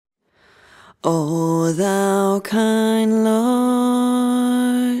O thou kind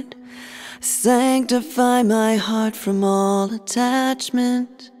Lord, sanctify my heart from all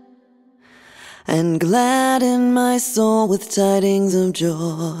attachment, and gladden my soul with tidings of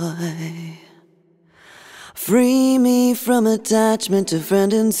joy. Free me from attachment to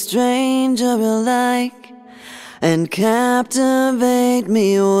friend and stranger alike, and captivate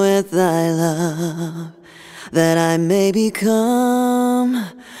me with thy love, that I may become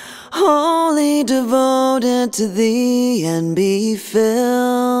wholly devoted to thee, and be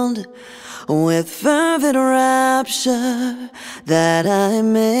filled with fervid rapture, that I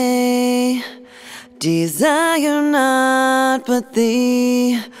may desire not but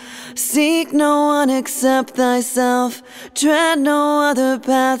thee, seek no one except thyself, tread no other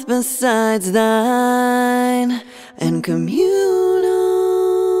path besides thine, and commune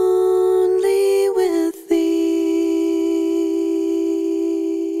only with thee,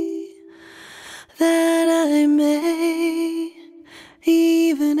 that I may,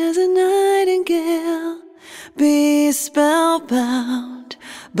 even as a nightingale, be spellbound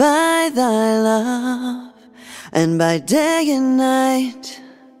by thy love, and by day and night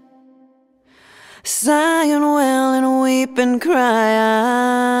sigh and wail and weep and cry out,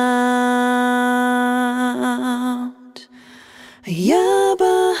 Ya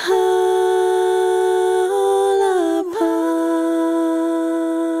Bahá'u'l-Abhá.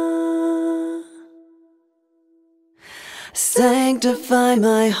 Sanctify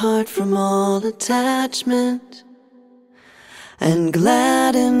my heart from all attachment, and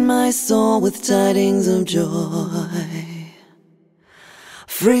gladden my soul with tidings of joy.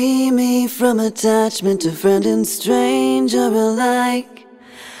 Free me from attachment to friend and stranger alike,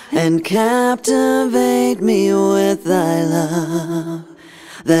 and captivate me with thy love,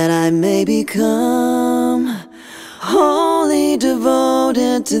 that I may become wholly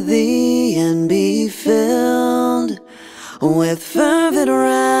devoted to thee, and be filled with fervid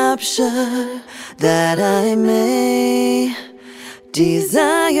rapture, that I may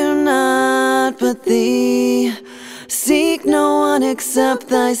desire not but thee, seek no one except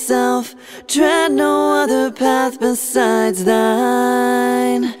thyself, tread no other path besides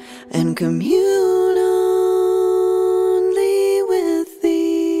thine, and commune only with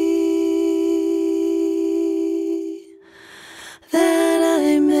thee, that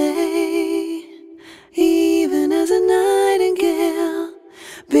I may, even as a nightingale,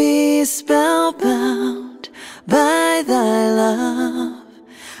 be spellbound by thy love,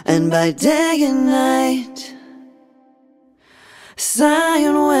 and by day and night sigh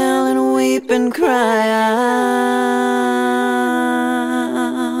and wail and weep and cry out,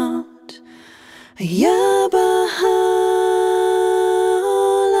 Ya